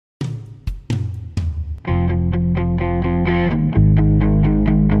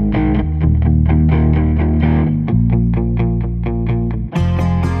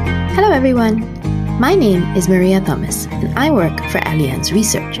everyone. My name is Maria Thomas, and I work for Allianz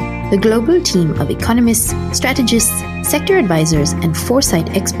Research, the global team of economists, strategists, sector advisors, and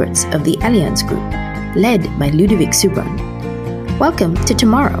foresight experts of the Allianz Group, led by Ludovic Subran. Welcome to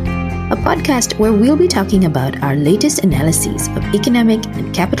Tomorrow, a podcast where we'll be talking about our latest analyses of economic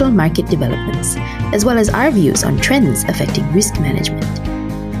and capital market developments, as well as our views on trends affecting risk management.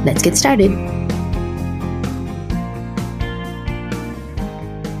 Let's get started.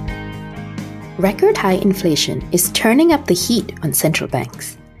 Record high inflation is turning up the heat on central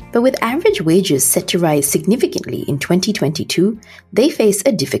banks. But with average wages set to rise significantly in 2022, they face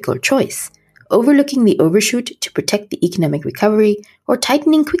a difficult choice: overlooking the overshoot to protect the economic recovery or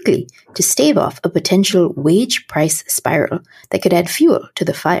tightening quickly to stave off a potential wage price spiral that could add fuel to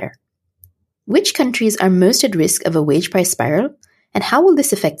the fire. Which countries are most at risk of a wage price spiral, and how will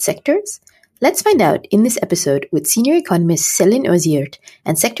this affect sectors? Let's find out in this episode with senior economist Céline Auziert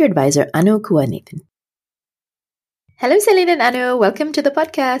and sector advisor Anu Kuwanathan. Hello, Céline and Anu. Welcome to the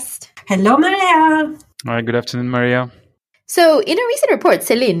podcast. Hello, Maria. Hi, good afternoon, Maria. So, in a recent report,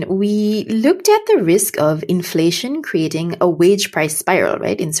 Céline, we looked at the risk of inflation creating a wage price spiral,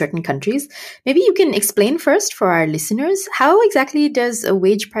 right, in certain countries. Maybe you can explain first for our listeners, how exactly does a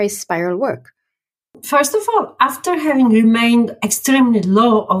wage price spiral work? First of all, after having remained extremely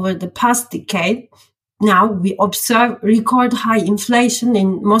low over the past decade, now we observe record high inflation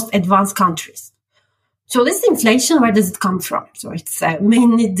in most advanced countries. So this inflation, where does it come from? So it's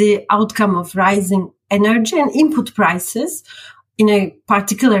mainly the outcome of rising energy and input prices in a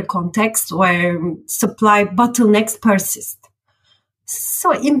particular context where supply bottlenecks persist.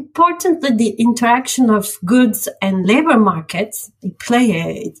 So importantly, the interaction of goods and labor markets, it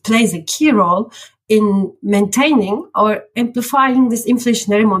plays a key role in maintaining or amplifying this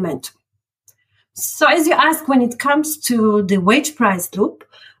inflationary momentum. So as you ask, when it comes to the wage price loop,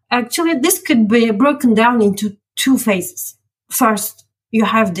 actually this could be broken down into two phases. First, you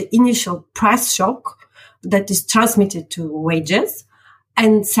have the initial price shock that is transmitted to wages.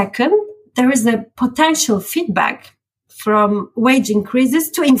 And second, there is a potential feedback from wage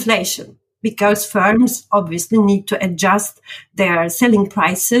increases to inflation, because firms obviously need to adjust their selling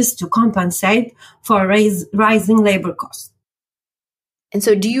prices to compensate for rising labor costs. And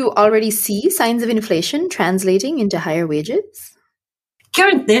so do you already see signs of inflation translating into higher wages?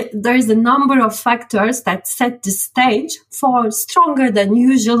 Currently, there is a number of factors that set the stage for stronger than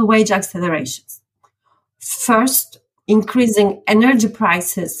usual wage accelerations. First, increasing energy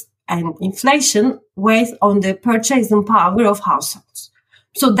prices and inflation weighs on the purchasing power of households.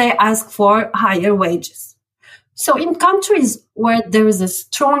 So they ask for higher wages. So in countries where there is a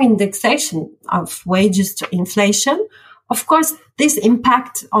strong indexation of wages to inflation, of course, this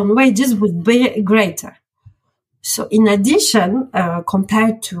impact on wages would be greater. So in addition,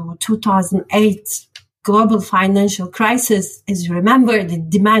 compared to 2008 global financial crisis, as you remember, the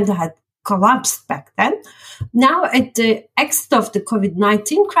demand had collapsed back then. Now, at the exit of the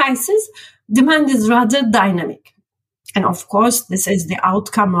COVID-19 crisis, demand is rather dynamic. And of course, this is the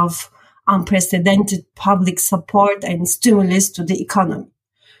outcome of unprecedented public support and stimulus to the economy.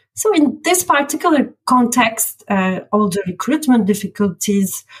 So in this particular context, all the recruitment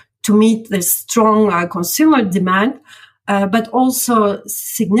difficulties to meet the strong consumer demand, but also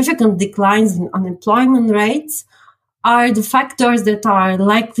significant declines in unemployment rates are the factors that are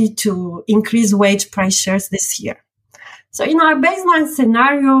likely to increase wage pressures this year. So in our baseline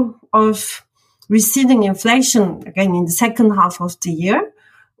scenario of receding inflation, again, in the second half of the year,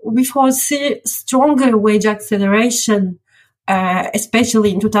 we foresee stronger wage acceleration,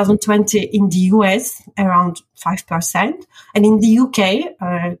 especially in 2020 in the US, around 5%, and in the UK,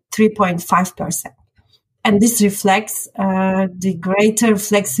 3.5%. And this reflects the greater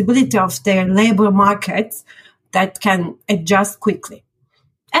flexibility of their labor markets that can adjust quickly.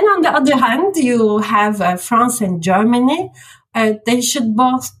 And on the other hand, you have France and Germany. They should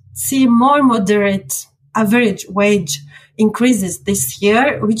both see more moderate average wage increases this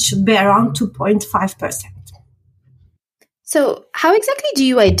year, which should be around 2.5%. So how exactly do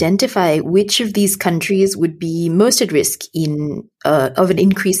you identify which of these countries would be most at risk of an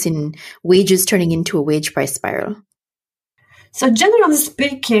increase in wages turning into a wage price spiral? So generally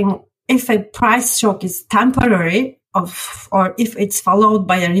speaking, if a price shock is temporary or if it's followed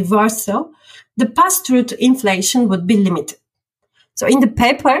by a reversal, the pass-through to inflation would be limited. So in the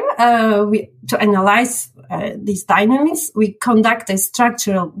paper, to analyze these dynamics, we conduct a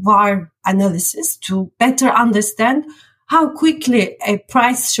structural VAR analysis to better understand how quickly a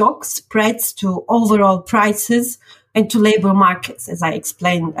price shock spreads to overall prices and to labor markets, as I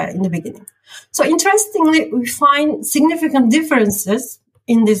explained in the beginning. So interestingly, we find significant differences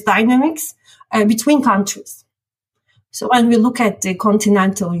in these dynamics between countries. So when we look at the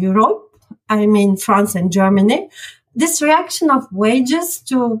continental Europe, I mean France and Germany, this reaction of wages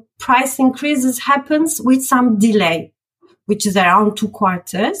to price increases happens with some delay, which is around 2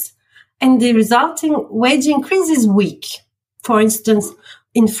 quarters, and the resulting wage increase is weak. For instance,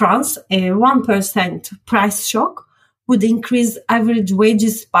 in France, a 1% price shock would increase average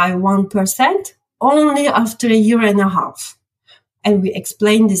wages by 1% only after a year and a half. And we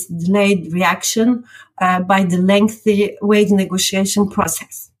explain this delayed reaction by the lengthy wage negotiation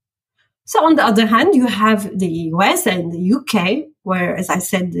process. So on the other hand, you have the US and the UK, where, as I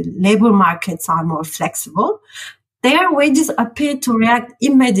said, the labor markets are more flexible. Their wages appear to react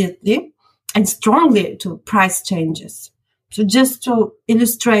immediately and strongly to price changes. So just to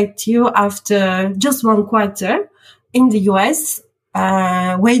illustrate to you, after just 1 quarter, in the US,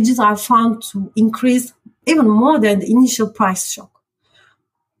 wages are found to increase even more than the initial price shock.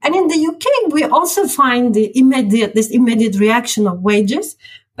 And in the UK, we also find this immediate reaction of wages,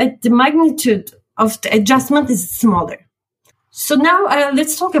 but the magnitude of the adjustment is smaller. So now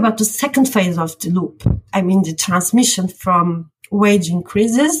let's talk about the second phase of the loop. I mean, the transmission from wage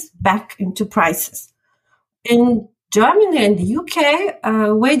increases back into prices. In Germany and the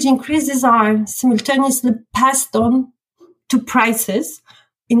UK, wage increases are simultaneously passed on to prices,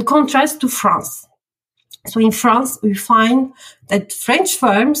 in contrast to France. So in France, we find that French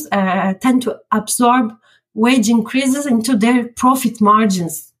firms tend to absorb wage increases into their profit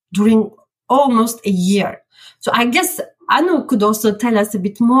margins during almost a year. So I guess Anu could also tell us a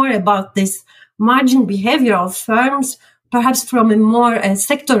bit more about this margin behavior of firms, perhaps from a more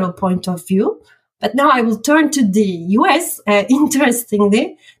sectoral point of view. But now I will turn to the US.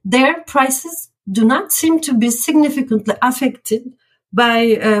 Interestingly, their prices do not seem to be significantly affected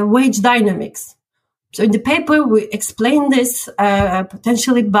by wage dynamics. So in the paper, we explain this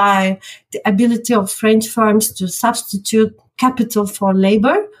potentially by the ability of French firms to substitute capital for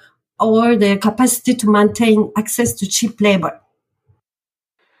labor or their capacity to maintain access to cheap labor.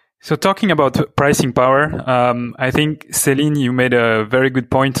 So talking about pricing power, I think, Céline, you made a very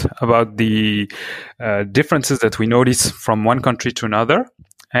good point about the differences that we notice from one country to another.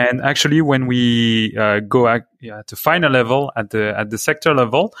 And actually, when we go at the final level, at the sector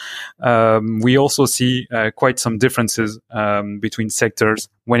level, we also see quite some differences between sectors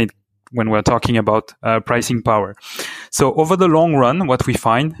when we're talking about pricing power. So over the long run, what we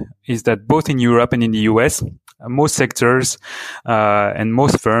find is that both in Europe and in the US, most sectors and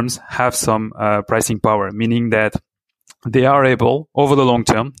most firms have some pricing power, meaning that they are able, over the long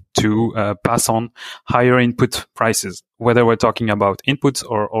term, to pass on higher input prices, whether we're talking about inputs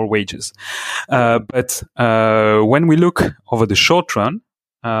or wages. But when we look over the short run,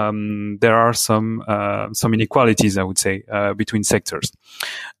 there are some inequalities, I would say, between sectors.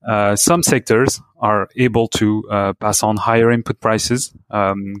 Some sectors are able to pass on higher input prices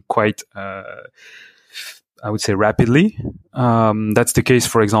quite, I would say, rapidly. That's the case,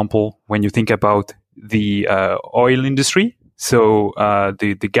 for example, when you think about the oil industry. So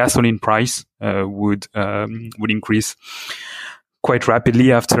the gasoline price would increase quite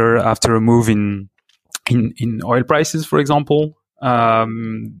rapidly after a move in oil prices, for example.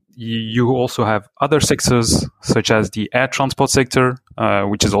 You also have other sectors such as the air transport sector,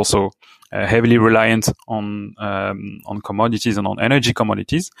 which is also heavily reliant on commodities and on energy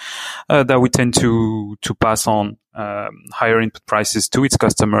commodities, that would tend to pass on higher input prices to its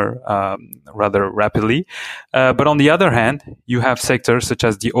customer rather rapidly. But on the other hand, you have sectors such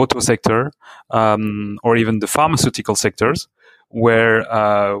as the auto sector or even the pharmaceutical sectors, where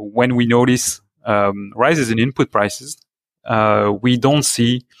when we notice rises in input prices, we don't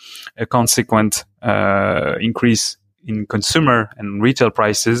see a consequent increase in consumer and retail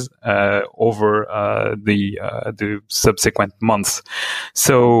prices over the subsequent months.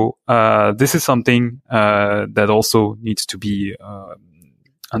 So this is something that also needs to be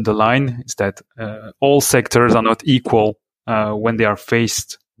underlined, is that all sectors are not equal when they are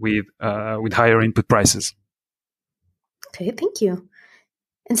faced with higher input prices. Okay, thank you.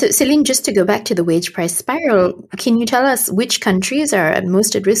 And so, Céline, just to go back to the wage price spiral, can you tell us which countries are at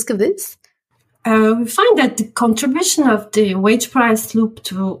most at risk of this? We find that the contribution of the wage price loop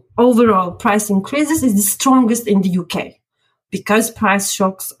to overall price increases is the strongest in the UK, because price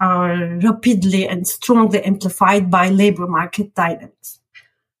shocks are rapidly and strongly amplified by labor market dynamics.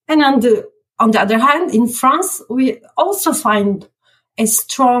 And on the other hand, in France, we also find a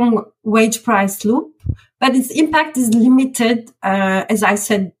strong wage price loop, but its impact is limited, as I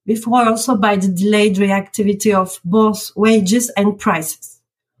said before, also by the delayed reactivity of both wages and prices.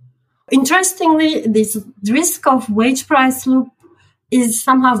 Interestingly, this risk of wage price loop is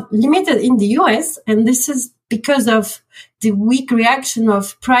somehow limited in the US, and this is because of the weak reaction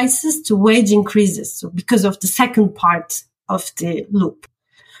of prices to wage increases. So because of the second part of the loop.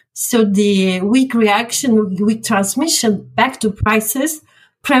 So the weak reaction, weak transmission back to prices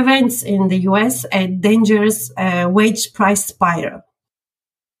prevents in the US a dangerous wage price spiral.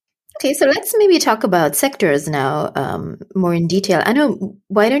 Okay, so let's maybe talk about sectors now more in detail. Anu,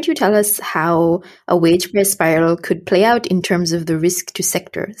 why don't you tell us how a wage price spiral could play out in terms of the risk to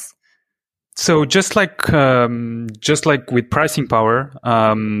sectors? So just like with pricing power,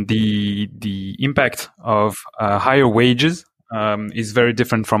 the impact of higher wages is very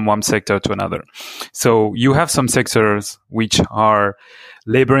different from one sector to another. So you have some sectors which are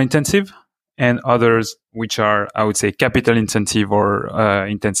labor intensive, and others which are, I would say, capital intensive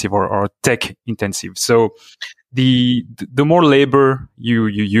or tech intensive. So the more labor you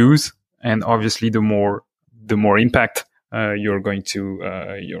use, and obviously the more impact you're going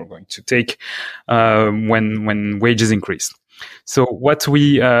to take when wages increase. So what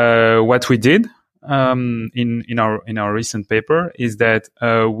we did in our recent paper is that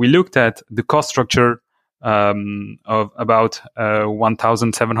we looked at the cost structure of about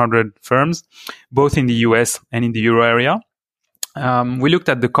 1,700 firms, both in the US and in the euro area. We looked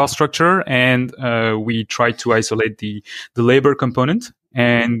at the cost structure, and we tried to isolate the labor component,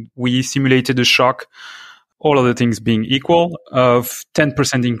 and we simulated a shock, all other things being equal, of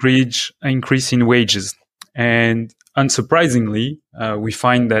 10% increase in wages. And unsurprisingly, we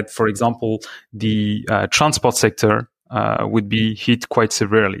find that, for example, the transport sector would be hit quite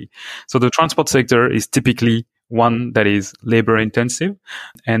severely. So the transport sector is typically one that is labor intensive,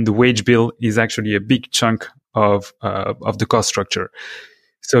 and the wage bill is actually a big chunk of the cost structure.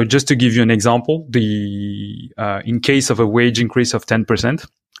 So just to give you an example, in case of a wage increase of 10%,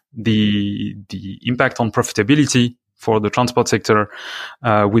 the impact on profitability for the transport sector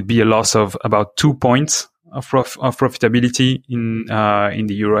would be a loss of about 2 points of profitability in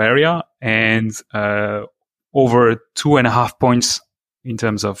the euro area, and over 2.5 points in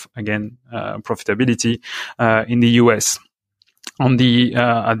terms of, again, profitability in the US. On the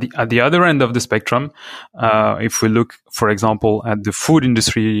at the other end of the spectrum, if we look, for example, at the food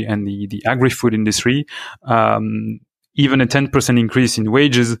industry and the agri-food industry, even a 10% increase in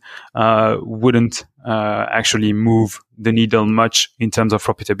wages wouldn't actually move the needle much in terms of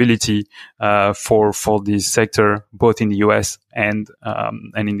profitability for this sector, both in the US and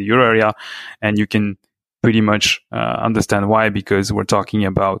in the euro area. And you can pretty much understand why, because we're talking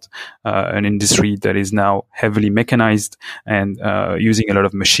about an industry that is now heavily mechanized and using a lot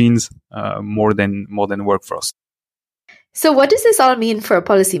of machines more than workforce. So what does this all mean for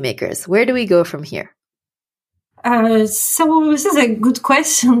policymakers? Where do we go from here? So this is a good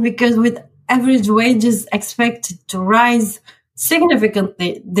question, because with average wages expected to rise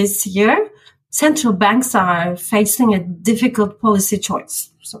significantly this year, central banks are facing a difficult policy choice.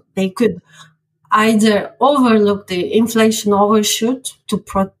 So they could either overlook the inflation overshoot to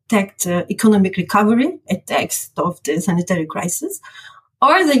protect economic recovery at the exit of the sanitary crisis,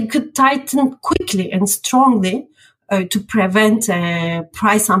 or they could tighten quickly and strongly to prevent a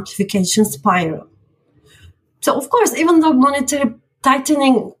price amplification spiral. So, of course, even though monetary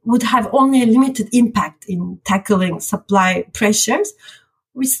tightening would have only a limited impact in tackling supply pressures,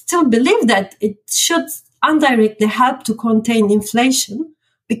 we still believe that it should indirectly help to contain inflation,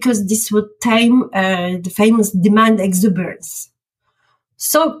 because this would tame the famous demand exuberance.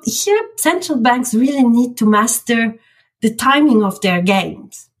 So here, central banks really need to master the timing of their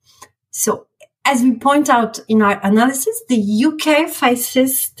games. So as we point out in our analysis, the UK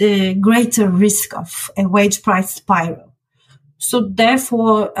faces the greater risk of a wage price spiral. So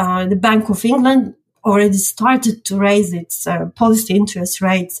therefore, the Bank of England already started to raise its policy interest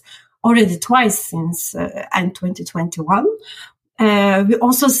rates already twice since end 2021. We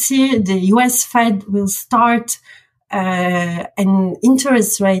also see the US Fed will start an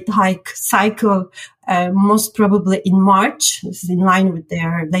interest rate hike cycle most probably in March. This is in line with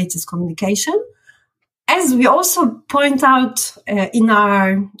their latest communication. As we also point out in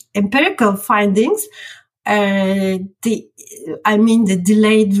our empirical findings, the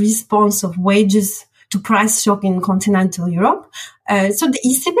delayed response of wages to price shock in continental Europe. So the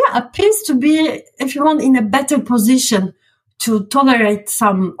ECB appears to be, if you want, in a better position to tolerate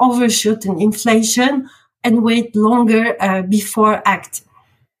some overshoot in inflation and wait longer before acting.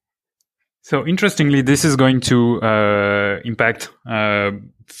 So interestingly, this is going to impact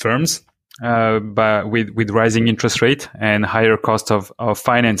firms with rising interest rate and higher cost of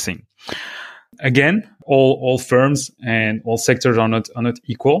financing. Again, all firms and all sectors are not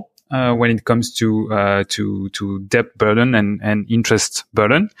equal. when it comes to debt burden and interest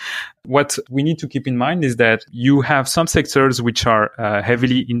burden. What we need to keep in mind is that you have some sectors which are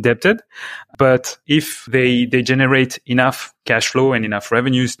heavily indebted, but if they generate enough cash flow and enough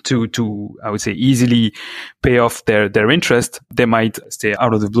revenues to I would say easily pay off their interest, they might stay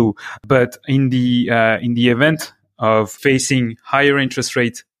out of the blue. But in the event of facing higher interest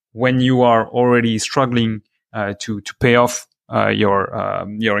rates when you are already struggling to pay off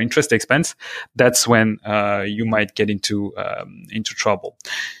your interest expense, that's when you might get into trouble.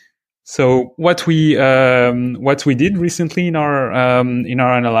 So what we did recently in our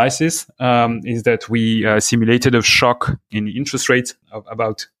analysis is that we simulated a shock in interest rates of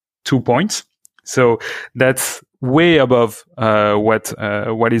about 2 points. So that's way above what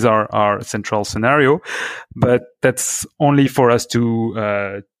is our central scenario, but that's only for us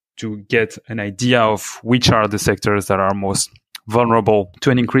to get an idea of which are the sectors that are most vulnerable to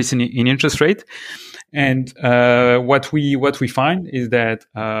an increase in interest rate. And what we find is that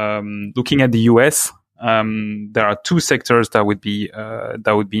looking at the US, there are two sectors that would be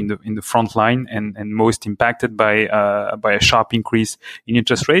in the front line and most impacted by a sharp increase in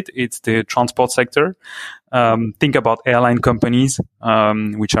interest rate. It's the transport sector. Think about airline companies,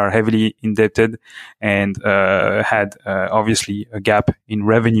 which are heavily indebted and had obviously a gap in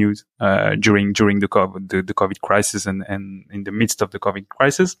revenues during the COVID crisis and in the midst of the COVID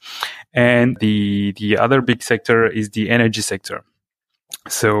crisis. And the other big sector is the energy sector.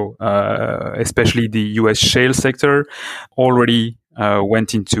 So especially the US shale sector already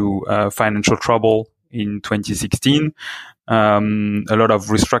went into financial trouble in 2016. A lot of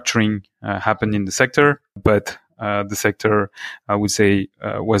restructuring happened in the sector, but the sector, I would say,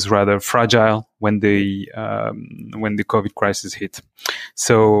 was rather fragile when the COVID crisis hit.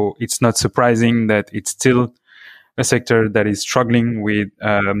 So it's not surprising that it's still a sector that is struggling with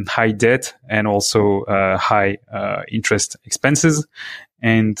high debt and also high interest expenses,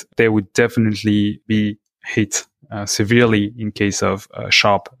 and they would definitely be hit severely in case of a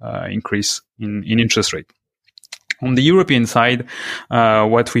sharp increase in interest rate. On the European side,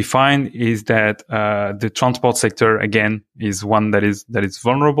 what we find is that the transport sector again is one that is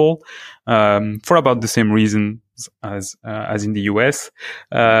vulnerable for about the same reasons as in the US.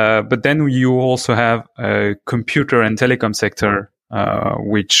 But then you also have a computer and telecom sector,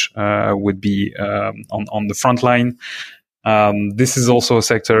 which would be on the front line. This is also a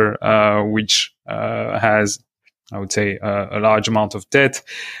sector which has, I would say, a large amount of debt,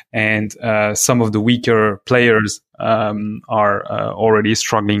 and some of the weaker players are already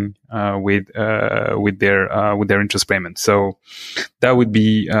struggling with their interest payments. So that would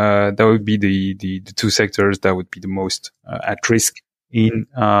be the two sectors that would be the most at risk in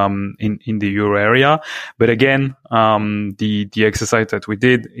the euro area. But again, the exercise that we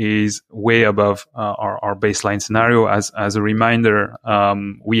did is way above our baseline scenario. As a reminder,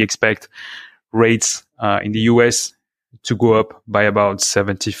 we expect rates in the US to go up by about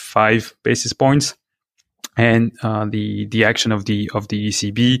 75 basis points, and the action of the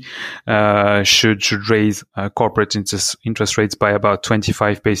ECB should raise corporate interest rates by about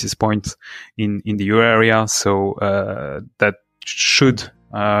 25 basis points in the euro area. So that should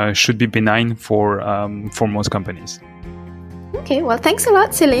be benign for most companies. Okay, well, thanks a lot,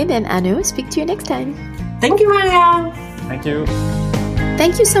 Céline and Anu. Speak to you next time. Thank you, Maria. Thank you.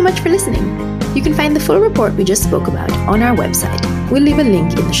 Thank you so much for listening. You can find the full report we just spoke about on our website. We'll leave a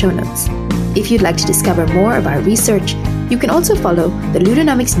link in the show notes. If you'd like to discover more of our research, you can also follow the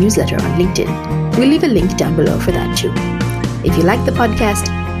Ludonomics newsletter on LinkedIn. We'll leave a link down below for that too. If you like the podcast,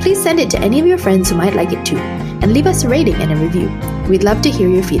 please send it to any of your friends who might like it too, and leave us a rating and a review. We'd love to hear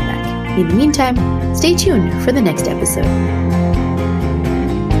your feedback. In the meantime, stay tuned for the next episode.